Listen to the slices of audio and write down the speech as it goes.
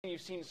You've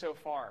seen so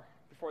far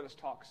before this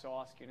talk, so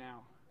I'll ask you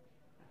now.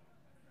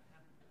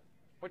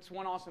 What's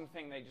one awesome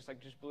thing that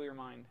just blew your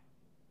mind?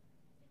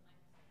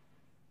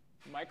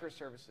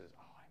 Microservices.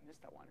 Oh, I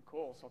missed that one.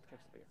 Cool. So I'll catch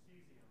it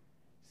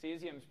later.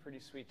 Cesium is pretty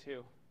sweet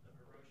too. The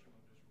Hiroshima visualization.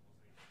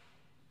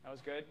 That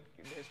was good.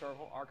 The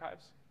historical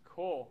archives.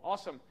 Cool.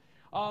 Awesome.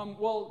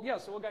 Well, yeah.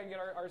 So we'll go ahead and get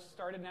our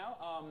started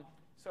now.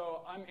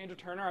 So I'm Andrew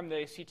Turner. I'm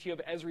the CTO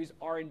of Esri's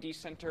R&D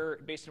Center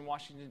based in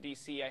Washington,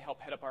 D.C. I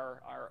help head up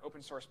our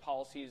open source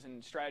policies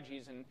and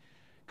strategies and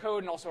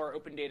code, and also our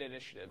open data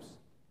initiatives.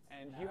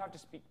 And you have to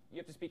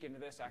speak into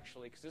this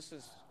actually, because this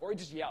is, or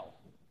just yell.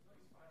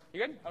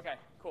 You good? Okay.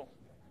 Cool.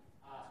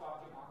 So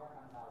I'm Jim Alberque.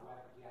 I'm the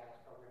Web GIS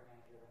Program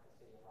Manager with the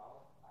City of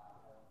Raleigh. I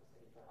was with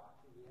the city for about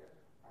 2 years.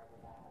 Prior to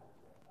that, I was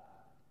with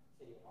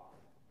City of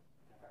Raleigh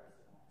in a very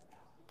similar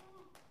capacity.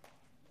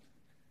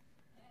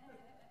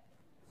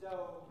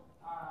 So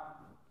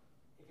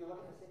if you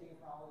look at the City of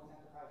Raleigh's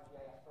Enterprise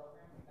GIS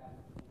Program, we've been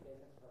in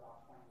business for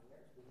about 20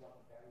 years. We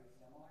look very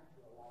similar to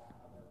a lot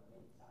of other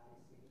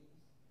mid-sized cities'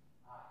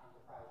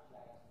 enterprise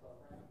GIS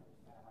programs.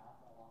 We've been around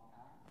for a long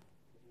time.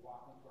 If you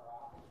walk into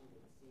our office, you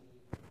would see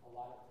a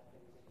lot of the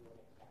things that you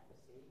would expect to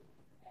see.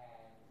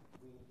 And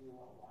we do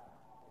a lot of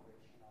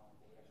operational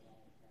data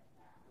management,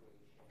 map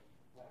creation,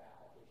 web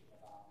application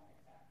development,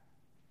 etc.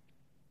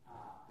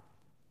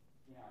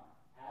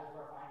 As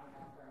we're finding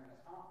out during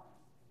this conference,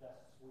 the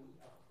suite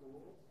of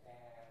tools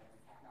and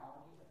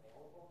technologies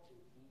available to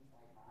teams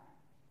like mine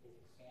is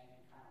expanding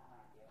kind of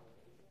on a daily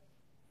basis.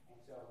 And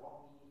so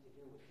what we need to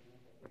do is we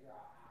need to figure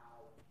out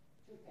how,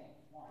 two things.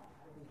 One,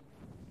 how do we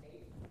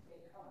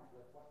stay current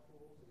with what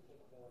tools and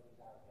capabilities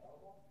are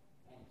available?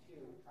 And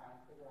two, try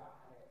and figure out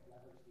how to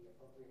leverage the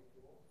appropriate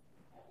tools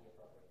at the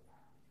appropriate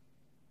time.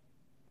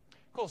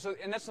 Cool. So,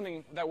 and that's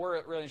something that we're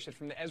really interested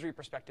from the Esri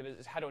perspective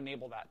is how to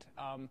enable that.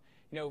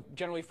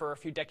 Generally for a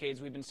few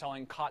decades, we've been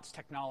selling COTS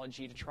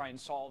technology to try and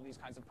solve these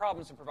kinds of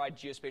problems and provide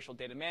geospatial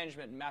data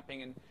management and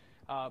mapping and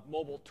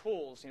mobile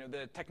tools.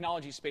 The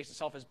technology space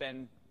itself has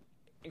been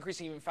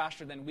increasing even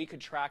faster than we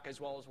could track,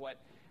 as well as what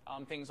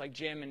things like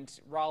Jim and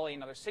Raleigh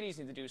and other cities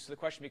need to do. So the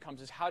question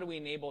becomes is how do we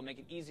enable and make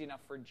it easy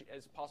enough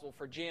as possible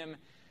for Jim,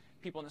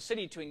 people in the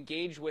city, to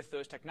engage with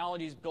those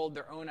technologies, build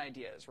their own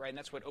ideas, right? And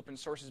that's what open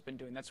source has been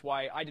doing. That's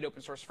why I did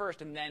open source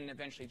first and then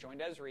eventually joined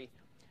Esri.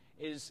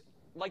 Is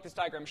like this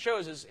diagram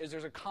shows, is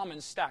there's a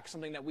common stack,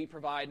 something that we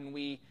provide and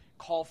we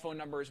call phone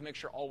numbers, make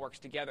sure it all works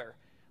together.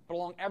 But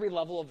along every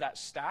level of that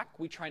stack,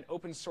 we try and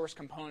open source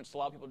components to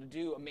allow people to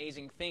do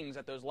amazing things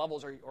at those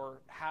levels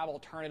or have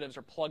alternatives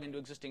or plug into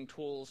existing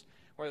tools,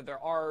 whether they're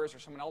ours or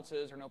someone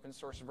else's or an open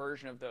source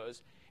version of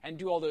those, and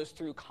do all those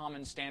through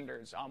common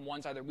standards.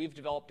 Ones either we've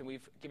developed and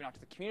we've given out to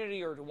the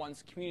community, or the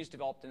ones the community's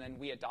developed and then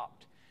we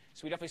adopt.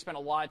 So we definitely spend a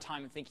lot of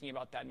time thinking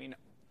about that. I mean,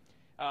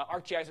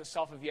 ArcGIS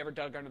itself, if you ever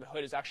dug under the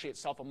hood, is actually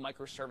itself a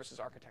microservices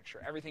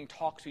architecture. Everything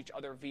talks to each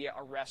other via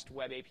a REST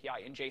web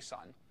API in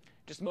JSON.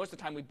 Just most of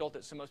the time we built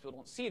it so most people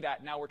don't see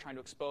that. Now we're trying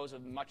to expose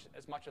as much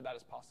of that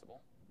as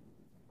possible.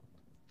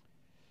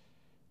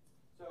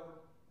 So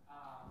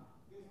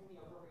using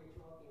the appropriate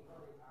tool at the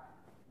appropriate time,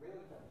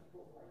 really the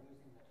people who are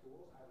using the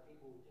tools are the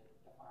people who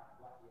define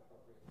what the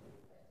appropriate tool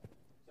is.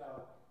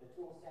 So the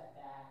tool set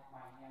that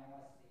my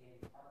analysts in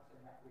Parks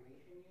and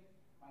Recreation use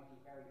might be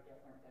very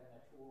different than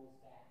the tools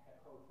that the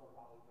code for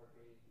Raleigh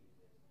Brigade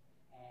uses.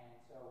 And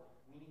so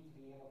we need to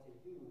be able to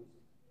use,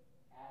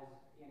 as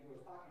Andrew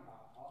was talking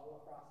about,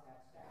 all across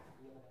that stack,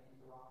 be able to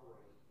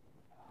interoperate,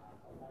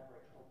 to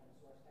leverage open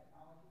source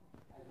technology,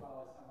 as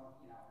well as some of,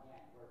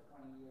 again, we're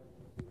 20 years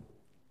into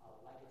a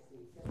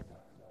legacy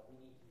system, so we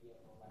need to be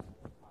able to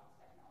leverage COTS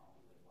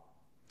technology as well.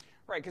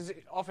 Right, because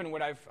often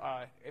what if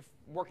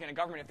working in a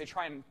government, if they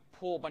try and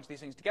pull a bunch of these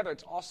things together,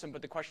 it's awesome,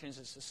 but the question is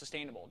it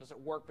sustainable? Does it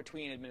work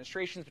between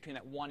administrations, between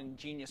that one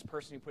ingenious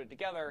person who put it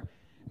together?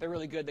 They're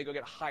really good, they go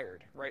get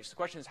hired, right? So the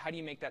question is, how do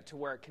you make that to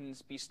where it can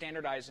be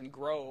standardized and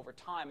grow over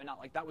time and not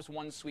like that was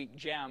one sweet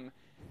gem,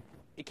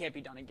 it can't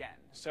be done again.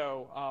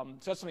 So,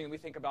 so that's something that we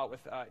think about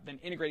with then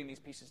integrating these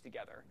pieces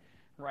together,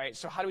 right?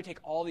 So how do we take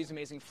all these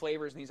amazing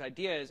flavors and these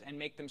ideas and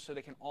make them so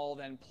they can all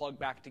then plug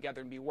back together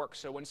and be work?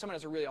 So when someone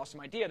has a really awesome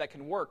idea that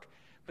can work,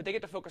 but they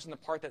get to focus on the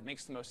part that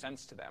makes the most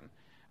sense to them.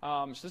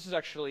 So this is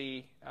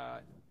actually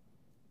going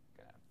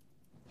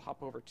to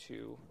pop over to,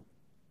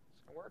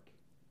 it's going to work.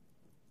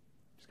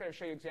 Just going to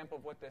show you an example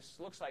of what this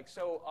looks like.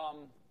 So,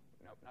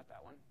 nope, not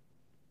that one.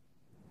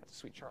 That's a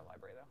sweet chart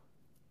library, though.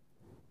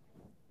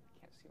 I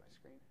can't see my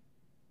screen.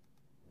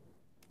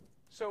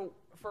 So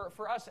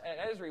for us at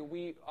Esri,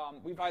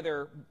 we've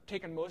either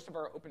taken most of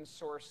our open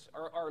source,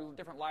 our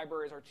different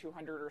libraries, our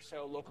 200 or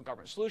so local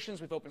government solutions,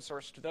 we've open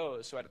sourced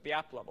those, so at the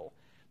app level.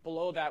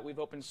 Below that, we've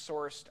open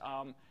sourced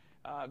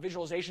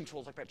visualization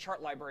tools like that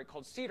chart library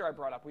called Cedar I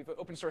brought up. We've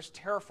open sourced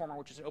Terraformer,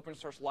 which is an open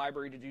source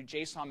library to do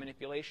JSON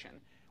manipulation.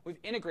 We've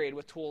integrated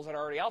with tools that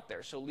are already out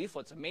there. So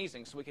Leaflet's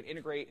amazing, so we can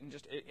integrate and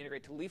just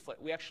integrate to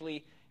Leaflet. We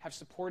actually have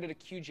supported a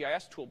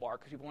QGIS toolbar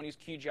because people want to use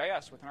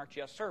QGIS with an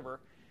ArcGIS server.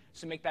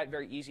 So make that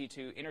very easy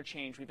to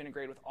interchange. We've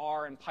integrated with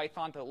R and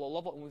Python to the low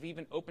level, and we've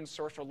even open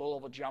sourced our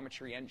low-level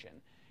geometry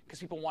engine. because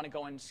people want to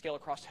go and scale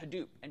across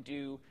Hadoop and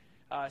do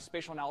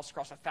spatial analysis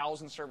across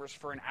 1,000 servers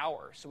for an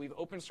hour. So we've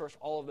open sourced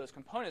all of those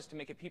components to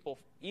make it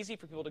easy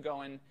for people to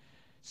go and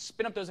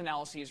spin up those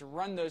analyses,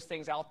 run those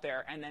things out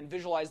there, and then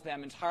visualize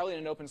them entirely in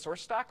an open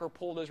source stack or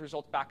pull those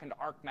results back into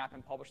ArcMap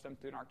and publish them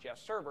through an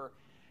ArcGIS server.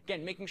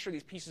 Again, making sure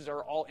these pieces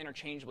are all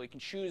interchangeable. You can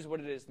choose what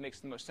it is that makes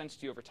the most sense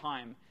to you over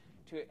time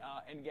to,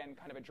 and again,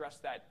 kind of address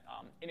that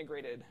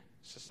integrated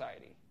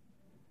society.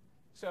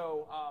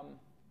 So,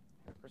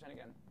 present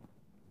again.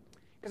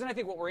 Because then I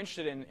think what we're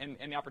interested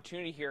in the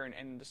opportunity here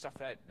and the stuff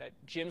that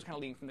Jim's kind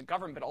of leading from the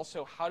government, but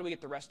also how do we get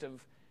the rest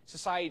of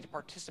society to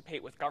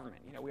participate with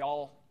government? You know, we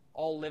all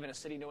live in a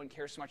city. No one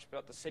cares so much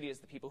about the city as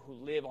the people who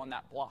live on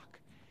that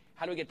block.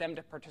 How do we get them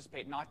to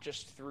participate not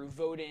just through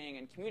voting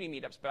and community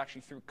meetups, but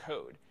actually through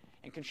code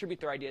and contribute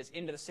their ideas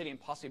into the city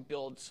and possibly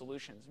build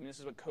solutions? I mean, this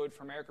is what Code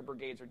for America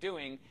brigades are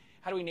doing.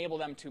 How do we enable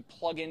them to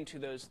plug into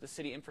the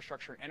city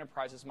infrastructure and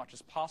enterprise as much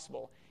as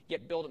possible,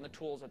 yet build in the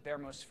tools that they're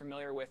most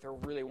familiar with or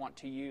really want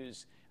to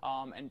use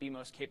and be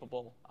most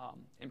capable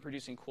in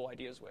producing cool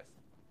ideas with?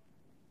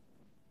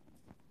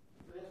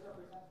 So this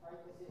represents, right,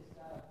 this is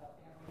the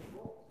family of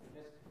rules.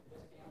 This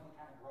family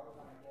kind of grows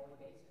on a daily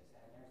basis,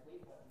 and there's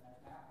leaflet, and there's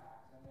map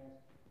packs, and there's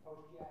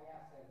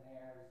PostGIS, and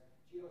there's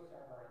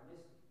GeoServer, and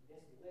this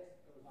list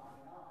goes on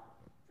and on.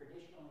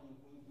 Traditionally,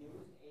 we've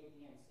used A,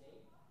 B, and C,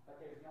 but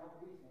there's no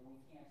reason we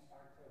can't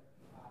start to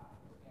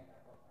expand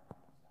our footprint on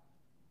this stuff.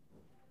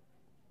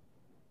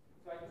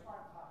 So I just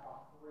want to talk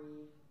about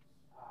three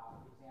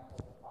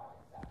examples of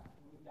projects that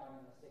we've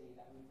done in the city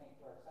that we think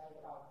we're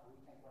excited about, we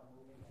think we're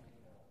moving in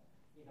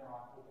either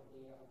on open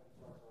data, open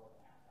source, or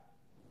open access.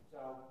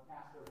 So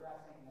master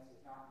addressing, this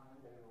is not new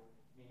to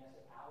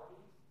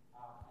municipalities.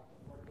 I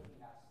think we're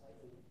taking a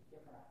slightly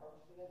different approach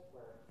to this.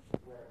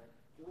 We're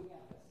doing it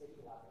at the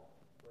city level.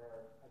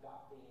 We're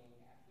adopting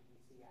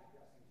FPDC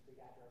addressing, street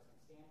addressing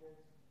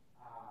standards.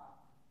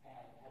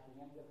 And at the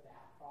end of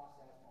that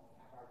process, when we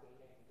have our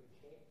data in good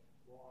shape,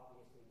 we'll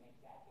obviously make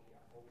that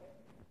data open.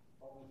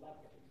 But we'd like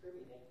to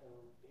contribute it to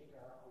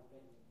bigger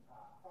open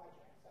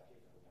projects, such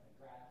as open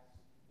address,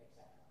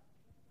 etc.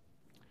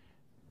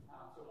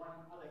 So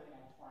one other thing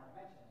I just wanted to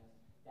mention is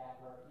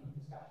that we're in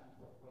discussions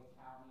with Wake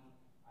County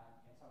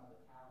and some of the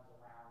towns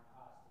around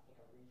us to take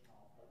a regional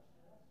approach to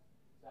this,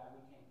 so that we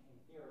can, in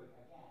theory,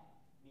 again,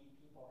 meet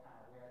people kind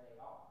of where they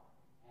are.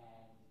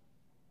 And,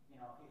 you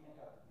know, if you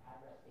think of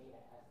address data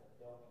as the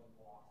building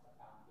blocks, the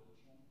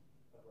foundation,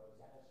 the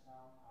Rosetta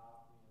Stone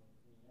of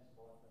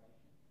municipal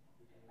information,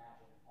 you can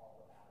imagine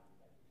all the value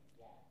that you can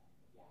get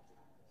if you have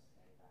kind of this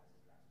enterprise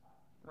address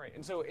file. Right,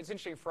 and so it's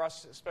interesting for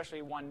us,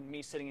 especially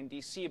me sitting in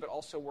DC, but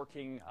also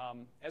working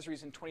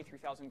Esri's in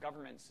 23,000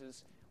 governments,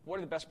 is what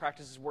are the best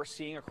practices we're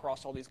seeing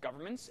across all these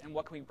governments, and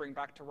what can we bring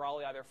back to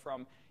Raleigh, either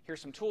from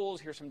here's some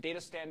tools, here's some data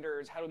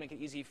standards, how do we make it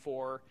easy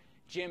for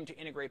Jim to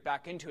integrate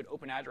back into it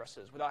open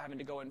addresses without having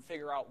to go and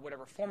figure out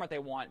whatever format they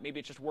want. Maybe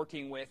it's just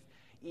working with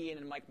Ian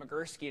and Mike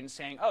McGursky and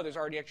saying, oh, there's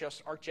already an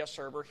ArcGIS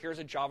server, here's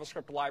a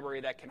JavaScript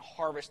library that can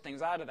harvest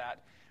things out of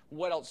that.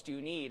 What else do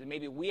you need? And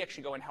maybe we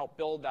actually go and help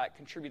build that,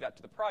 contribute that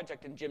to the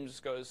project, and Jim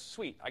just goes,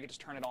 sweet, I can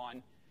just turn it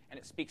on, and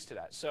it speaks to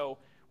that. So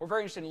we're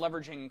very interested in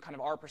leveraging kind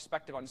of our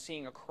perspective on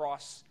seeing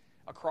across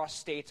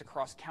states,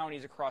 across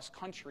counties, across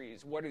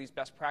countries, what are these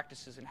best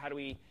practices, and how do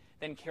we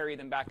then carry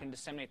them back and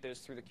disseminate those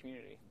through the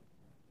community.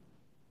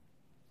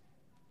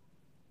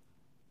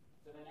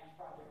 So the next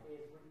project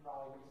is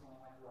Raleigh recently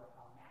went through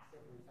a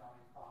massive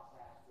rezoning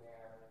process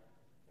where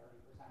 30%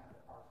 of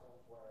the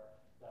parcels were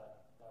the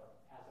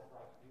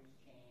as-of-right use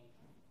change.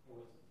 There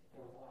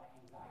was a lot of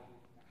anxiety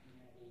from the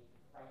community.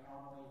 Right,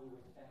 normally we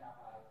would send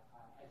up an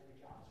Esri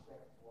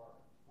JavaScript for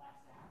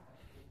WhatsApp and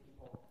give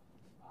people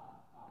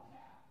a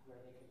map where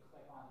they could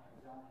click on their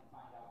zone and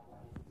find out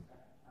what it's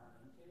going to turn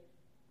into.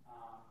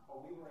 But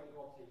we were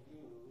able to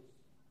use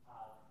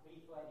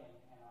leaflet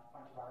and a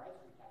bunch of our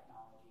Esri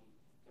technology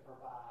to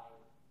provide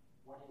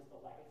what is the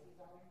legacy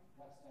zoning,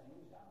 what's the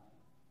new zoning,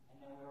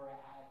 and then we were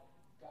at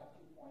Gov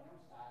 2.0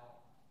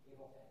 style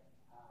able to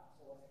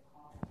solicit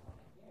comments from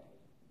the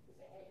community to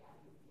say, hey, how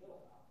do you feel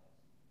about this?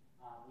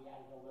 We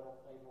added a little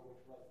flavor,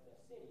 which was the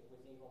city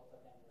was able to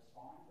then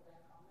respond to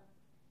that comment,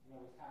 and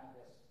it was kind of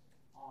this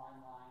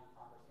online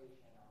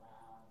conversation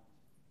around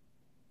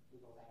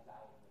people's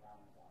anxieties around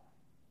the zoning.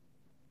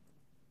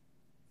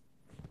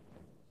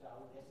 So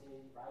this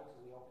is, right, so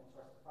we open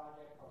source the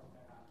project, posted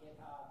it on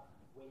GitHub.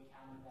 Wake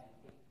County then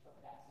took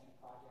that same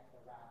project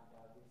around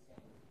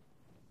recent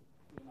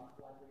FEMA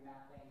flood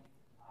remapping.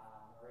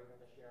 We were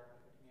able to share it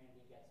with the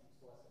community, get some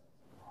solicits,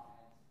 some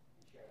comments,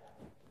 and share that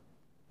with them.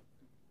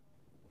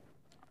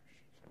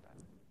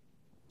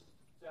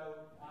 So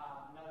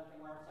another thing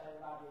we're excited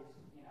about is,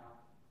 you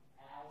know,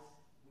 as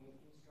we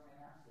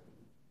instrument our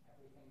city,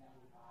 everything that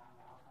we buy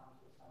now comes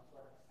with some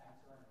sort of a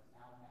sensor and is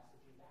now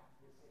messaging back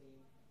to the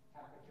city,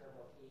 temperature,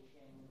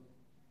 location,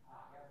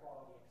 air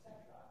quality, etc.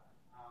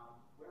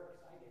 We're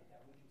excited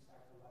that we can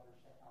start to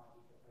leverage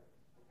technology to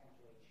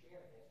potentially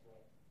share this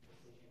with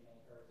decision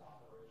makers,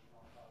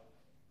 operational folks,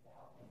 to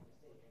help make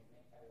decisions,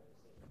 make better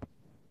decisions.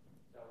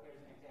 So here's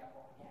an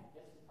example. Again,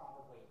 this is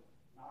probably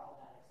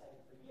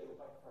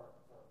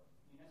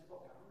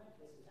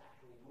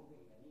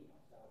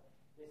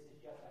this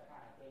is just a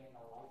kind of day in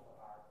the life of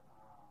our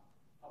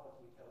public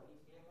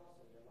utilities vehicle.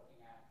 So you're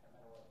looking at the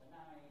middle of the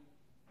night,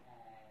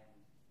 and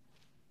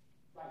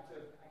right.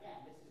 So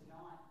again, this is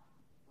not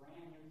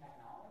brand new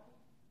technology,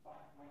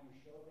 but when you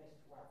show this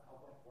to our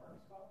public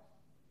works folks,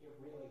 it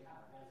really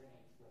kind of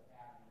resonates with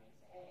them, and they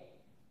say, "Hey,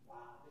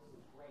 wow, this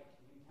is great.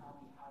 Can you tell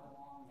me how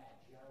long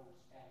that Joe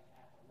spent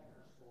at the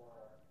liquor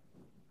store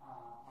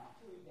on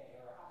Tuesday,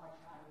 or how much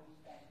time we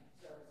spent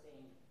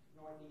servicing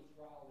Northeast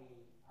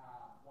Raleigh,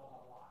 blah,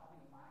 blah, blah. How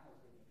many miles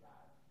did we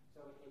drive?"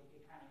 So it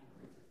kind of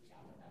increases the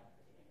appetite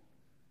for the game.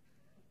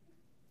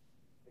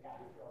 The guy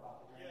who threw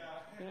about the game.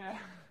 Yeah.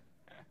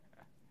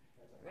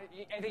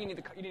 I think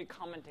you need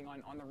commenting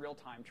on the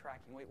real-time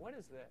tracking. Wait, what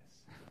is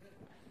this?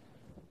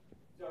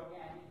 So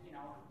again,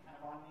 kind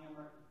of on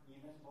the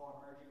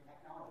municipal emerging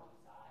technology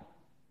side,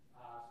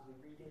 so we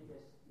redid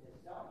this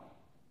zoning.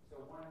 So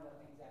one of the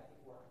things that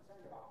people were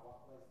concerned about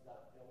was the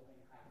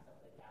building heights of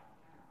the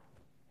downtown.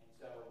 And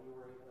so we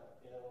were able to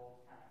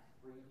build kind of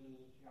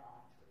 3D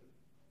geometry,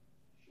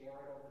 share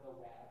it over the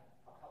web,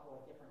 a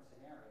couple of different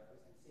scenarios,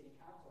 and City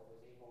Council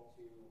was able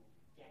to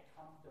get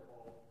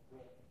comfortable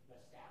with the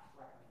staff's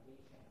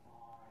recommendation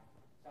on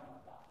some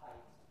of the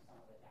heights of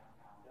some of the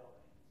downtown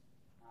buildings.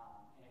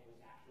 And it was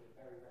actually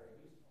very, very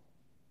useful.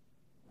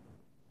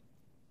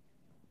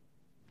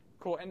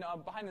 Cool. And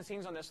behind the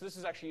scenes on this, this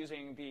is actually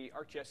using the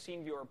ArcGIS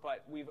Scene Viewer,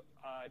 but we've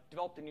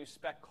developed a new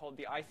spec called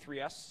the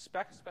I3S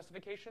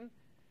specification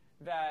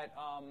that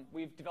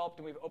we've developed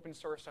and we've open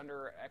sourced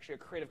under actually a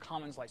Creative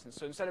Commons license.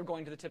 So instead of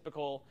going to the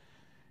typical,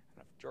 I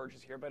don't know if George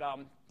is here, but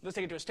let's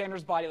take it to a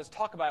standards body. Let's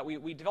talk about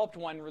it. We developed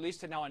one,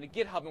 released it now on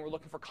GitHub, and we're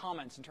looking for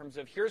comments in terms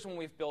of here's one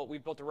we've built.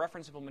 We've built a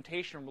reference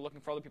implementation, and we're looking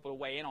for other people to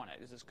weigh in on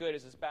it. Is this good?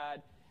 Is this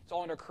bad? It's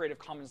all under Creative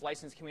Commons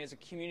license. Can we, as a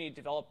community,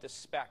 develop this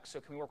spec?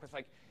 So can we work with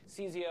like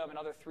Cesium and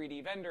other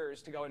 3D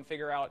vendors to go and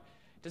figure out,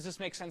 does this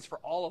make sense for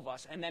all of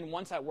us? And then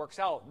once that works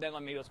out, then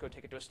maybe let's go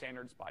take it to a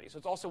standards body. So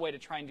it's also a way to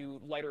try and do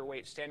lighter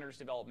weight standards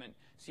development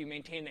so you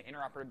maintain the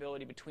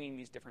interoperability between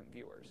these different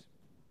viewers.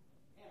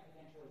 And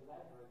potentially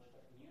leverage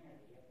the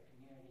community. If the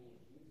community is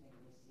using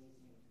this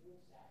Cesium tool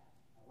set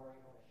and we're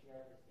able to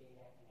share this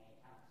data in a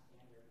kind of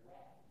standard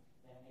way,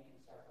 then they can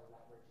start to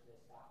leverage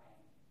this stuff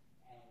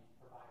and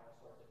provide all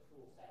sorts of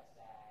tool sets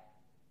that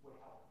would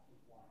help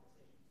inform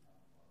decisions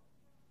going forward.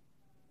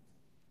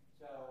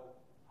 So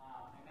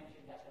I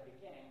mentioned at the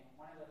beginning,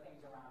 one of the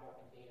things around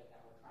open data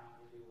that we're trying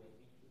to do is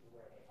meet people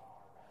where they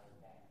are rather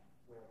than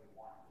where we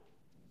want to be.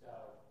 So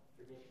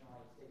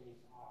traditionally,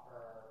 cities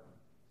offer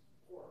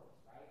portals,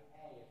 right?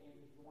 Hey,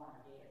 if you want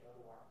our data, go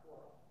to our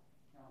portal.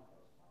 No one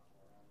goes to our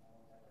portal. No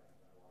one's ever going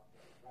to go to our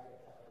portal, right?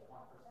 Except for the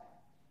 1%.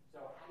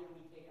 So how do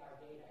we take our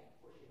data and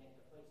push it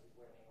into places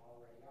where they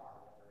already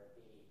are, whether it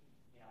be,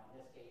 in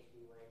this case,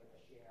 we were able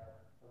to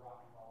share the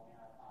Rock and Roll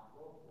Marathon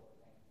road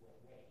closing with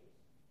Waze.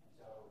 And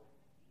so,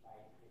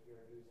 like, if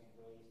you're using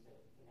Waze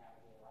to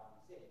navigate around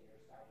the city,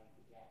 you're starting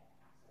to get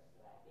access to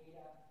that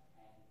data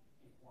and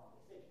inform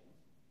decisions.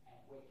 And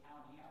Wake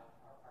County, our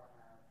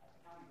partner at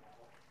the county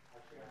level,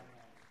 are sharing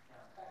their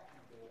inspection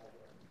data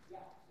with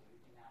Yelp. So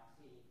you can now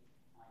see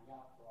on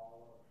Yelp for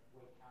all of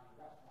Wake County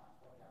restaurants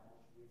what their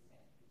most recent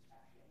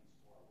inspection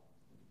score was.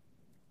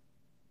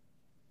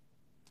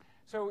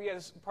 So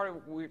yes, part of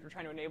what we're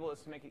trying to enable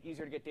is to make it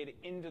easier to get data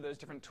into those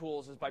different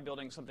tools is by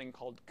building something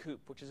called Coop,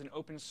 which is an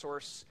open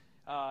source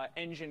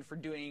engine for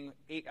doing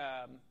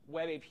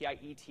web API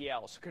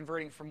ETL, so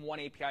converting from one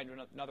API to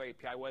another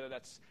API, whether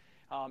that's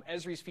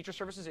Esri's feature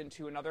services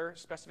into another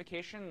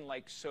specification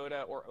like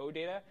SODA or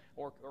OData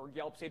or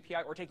Yelp's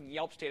API, or taking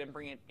Yelp's data and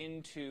bringing it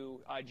into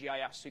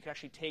GIS. So you can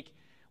actually take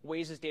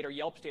Waze's data or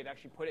Yelp's data,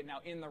 actually put it now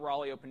in the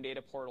Raleigh Open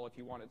Data Portal if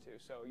you wanted to,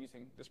 so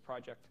using this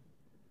project.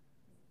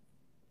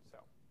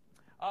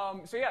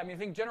 So yeah, I mean, I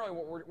think generally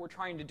what we're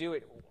trying to do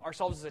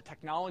ourselves as a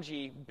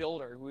technology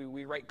builder,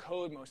 we write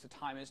code most of the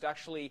time, is to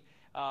actually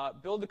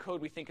build the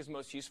code we think is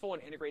most useful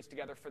and integrates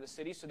together for the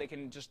city so they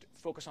can just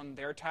focus on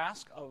their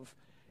task of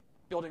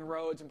building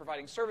roads and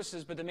providing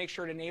services, but to make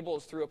sure it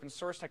enables through open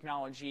source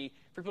technology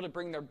for people to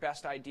bring their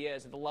best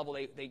ideas at the level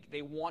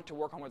they want to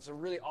work on, whether it's a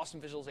really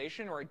awesome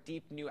visualization or a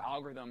deep new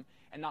algorithm,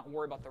 and not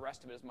worry about the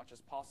rest of it as much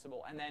as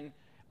possible. And then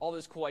all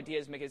those cool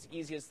ideas make it as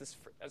easy as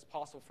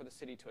possible for the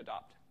city to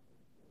adopt.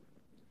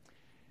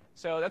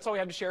 So that's all we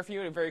have to share for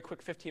you in a very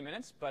quick 15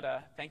 minutes, but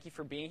thank you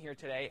for being here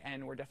today,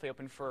 and we're definitely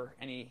open for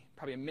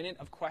probably a minute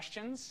of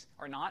questions,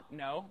 or not.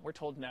 No, we're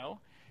told no.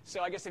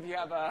 So I guess if you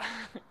have I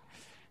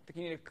think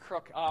you need a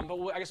crook,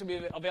 but I guess we'll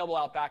be available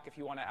out back if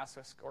you want to ask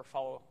us or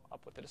follow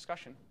up with the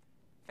discussion.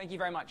 Thank you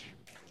very much.